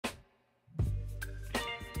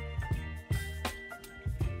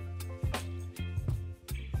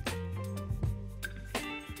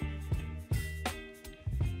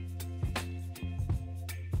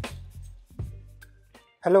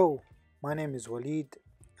Hello, my name is Walid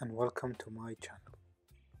and welcome to my channel.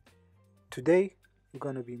 Today we're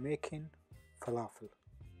going to be making falafel.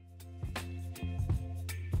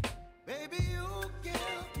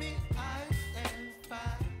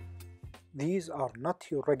 These are not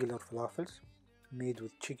your regular falafels made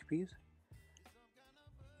with chickpeas.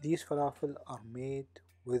 These falafel are made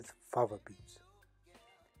with fava beans.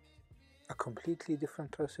 A completely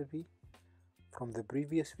different recipe from the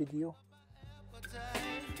previous video.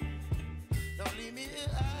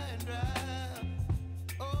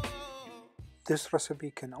 This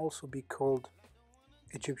recipe can also be called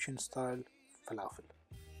Egyptian style falafel.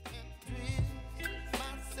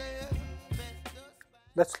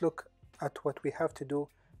 Let's look at what we have to do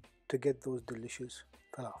to get those delicious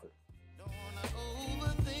falafel.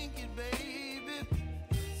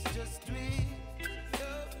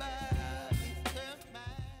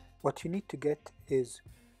 What you need to get is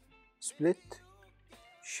split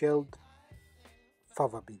shelled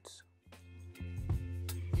fava beans.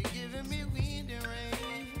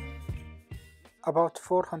 About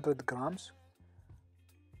 400 grams.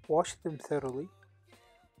 Wash them thoroughly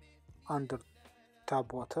under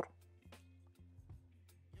tap water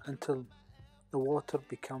until the water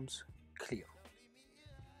becomes clear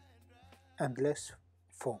and less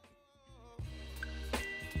foam.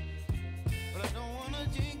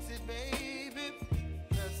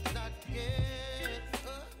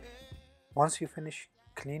 Once you finish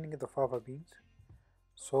cleaning the fava beans,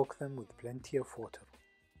 soak them with plenty of water.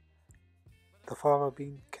 The fava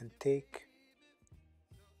bean can take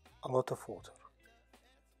a lot of water.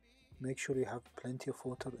 Make sure you have plenty of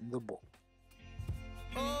water in the bowl.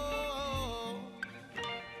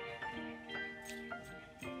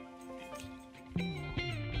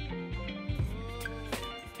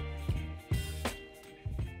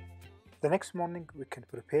 The next morning we can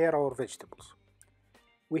prepare our vegetables.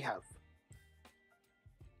 We have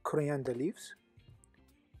coriander leaves,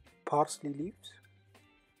 parsley leaves,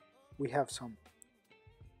 we have some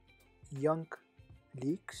young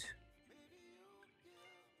leeks,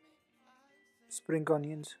 spring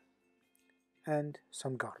onions, and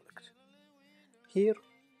some garlic. Here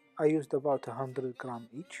I used about 100 grams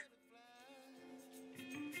each.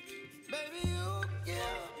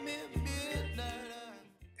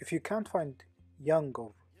 If you can't find young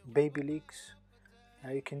or baby leeks,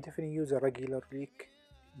 you can definitely use a regular leek,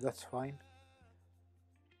 that's fine.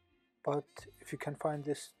 But if you can find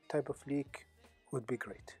this type of leek, would be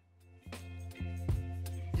great.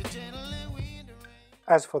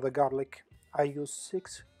 As for the garlic, I use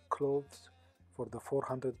 6 cloves for the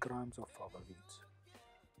 400 grams of fava beans.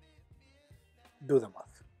 Do the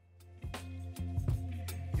math.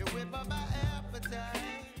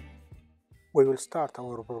 We will start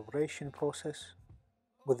our preparation process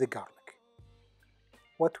with the garlic.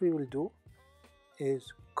 What we will do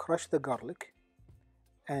is crush the garlic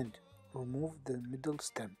and remove the middle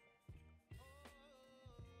stem.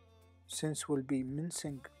 Since we'll be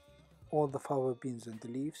mincing all the fava beans and the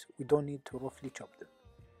leaves, we don't need to roughly chop them.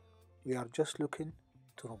 We are just looking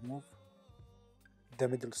to remove the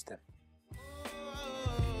middle stem.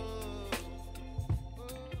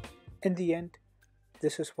 In the end,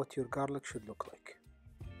 this is what your garlic should look like.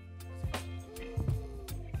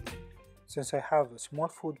 Since I have a small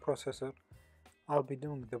food processor, I'll be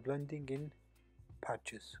doing the blending in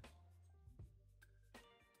batches.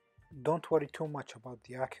 Don't worry too much about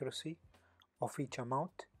the accuracy of each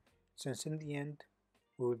amount, since in the end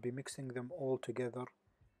we will be mixing them all together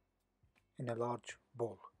in a large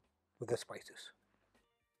bowl with the spices.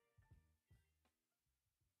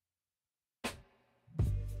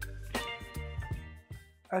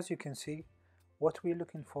 As you can see, what we're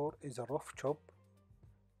looking for is a rough chop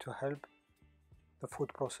to help the food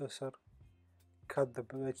processor cut the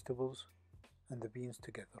vegetables and the beans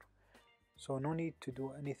together. So no need to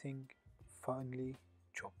do anything finely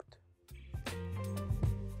chopped.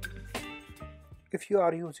 If you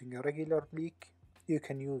are using a regular leek, you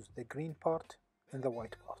can use the green part and the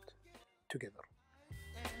white part together.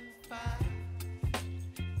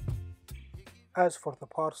 As for the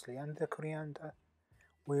parsley and the coriander,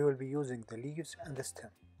 we will be using the leaves and the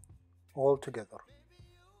stem all together.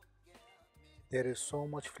 There is so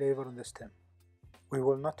much flavor in the stem. We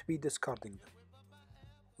will not be discarding them.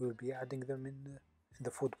 We will be adding them in the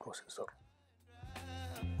food processor.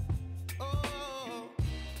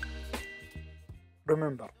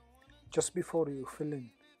 Remember, just before you fill in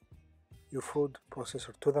your food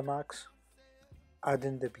processor to the max, add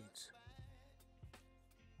in the beans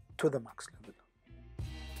to the max level.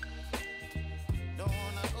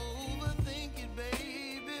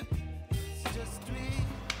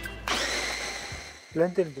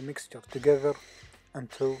 blending the mixture together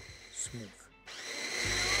until smooth.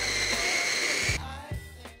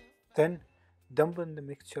 Then dumping the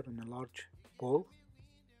mixture in a large bowl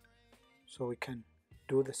so we can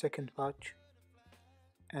do the second batch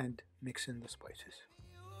and mix in the spices.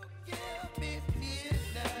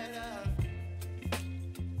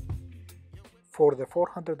 For the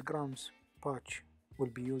 400 grams batch, we'll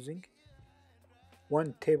be using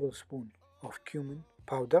 1 tablespoon of cumin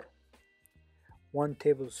powder, 1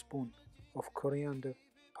 tablespoon of coriander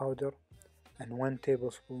powder, and 1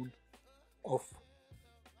 tablespoon of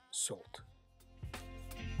salt.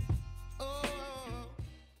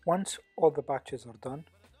 Once all the batches are done,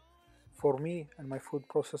 for me and my food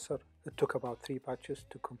processor it took about 3 batches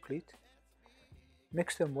to complete.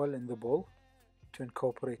 Mix them well in the bowl to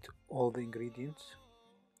incorporate all the ingredients,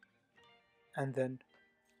 and then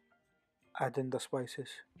add in the spices.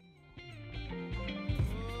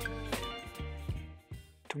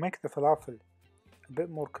 To make the falafel a bit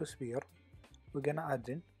more crispier, we're gonna add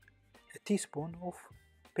in a teaspoon of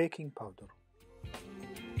baking powder.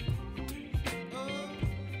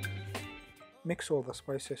 Mix all the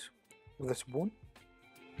spices with a spoon.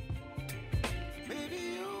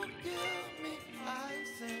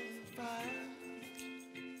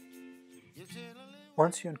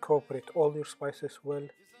 Once you incorporate all your spices well,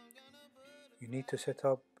 you need to set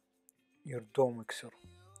up your dough mixer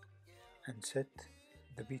and set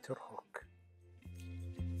the beater hook.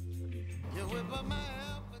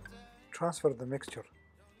 Transfer the mixture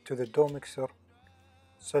to the dough mixer,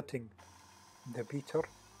 setting the beater,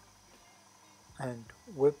 and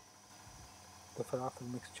whip the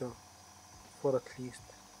falafel mixture for at least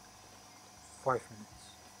 5 minutes.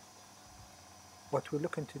 What we're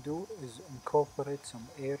looking to do is incorporate some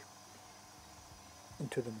air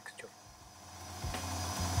into the mixture.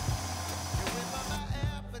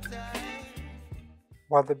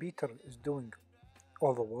 While the beater is doing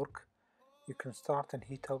all the work, you can start and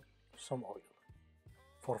heat up some oil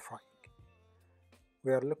for frying.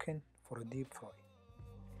 We are looking for a deep fry.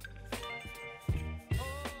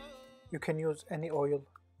 You can use any oil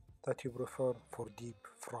that you prefer for deep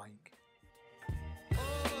frying.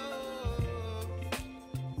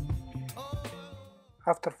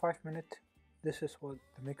 After 5 minutes, this is what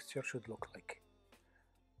the mixture should look like.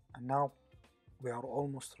 And now we are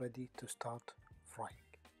almost ready to start frying.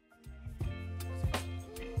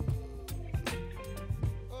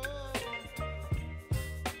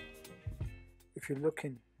 If you're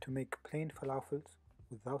looking to make plain falafels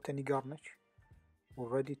without any garnish, we're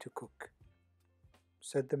ready to cook.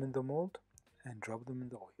 Set them in the mold and drop them in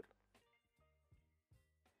the oil.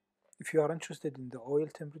 If you are interested in the oil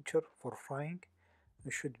temperature for frying,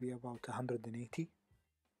 it should be about 180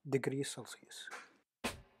 degrees Celsius.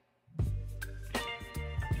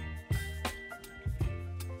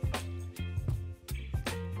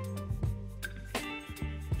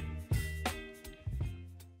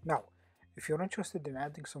 Now, if you're interested in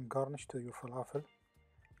adding some garnish to your falafel,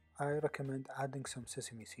 I recommend adding some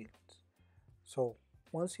sesame seeds. So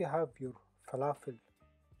once you have your falafel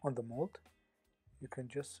on the mold, you can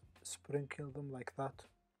just sprinkle them like that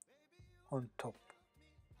on top.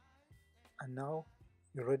 And now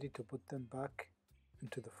you're ready to put them back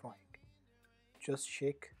into the frying. Just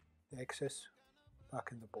shake the excess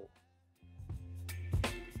back in the bowl.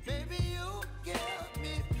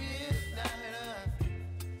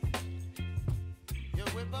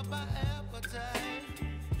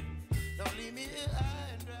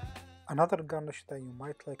 Another garnish that you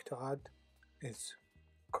might like to add is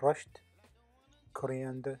crushed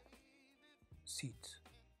coriander seeds.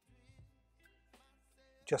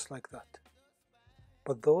 Just like that.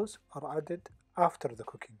 But those are added after the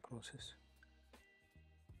cooking process.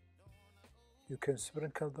 You can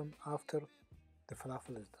sprinkle them after the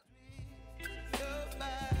falafel is done.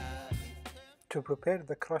 To prepare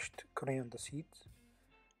the crushed coriander seeds,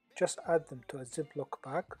 just add them to a Ziploc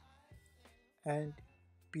bag and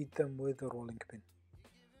beat them with a rolling pin,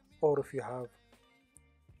 or if you have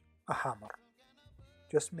a hammer.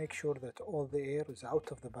 Just make sure that all the air is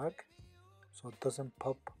out of the bag so it doesn't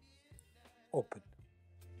pop open.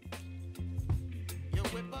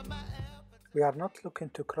 We are not looking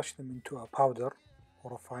to crush them into a powder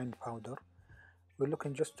or a fine powder. We're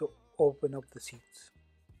looking just to open up the seeds.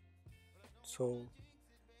 So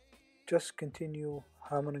just continue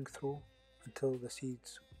hammering through until the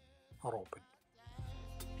seeds are open.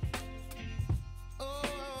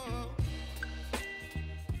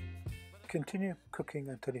 Continue cooking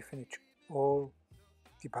until you finish all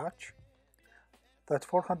the batch. That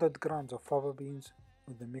 400 grams of fava beans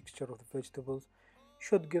with the mixture of the vegetables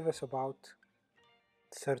should give us about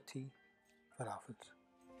 30 falafels.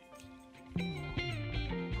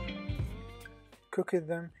 Cooking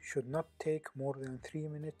them should not take more than 3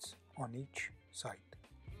 minutes on each side.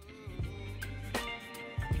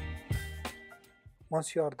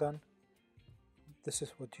 Once you are done, this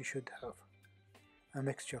is what you should have: a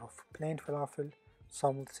mixture of plain falafel,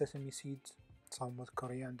 some with sesame seeds, some with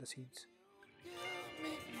coriander seeds.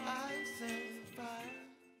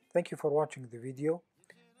 Thank you for watching the video.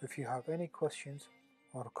 If you have any questions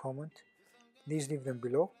or comment, please leave them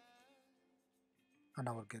below and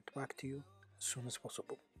I will get back to you as soon as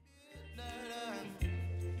possible.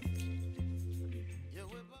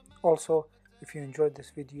 Also, if you enjoyed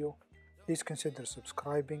this video, please consider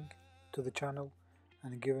subscribing to the channel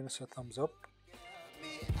and giving us a thumbs up.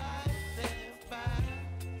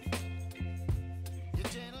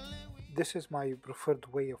 This is my preferred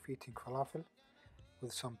way of eating falafel,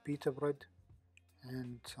 with some pita bread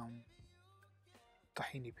and some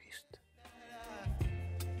tahini paste.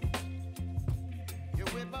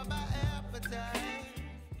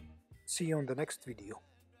 See you in the next video.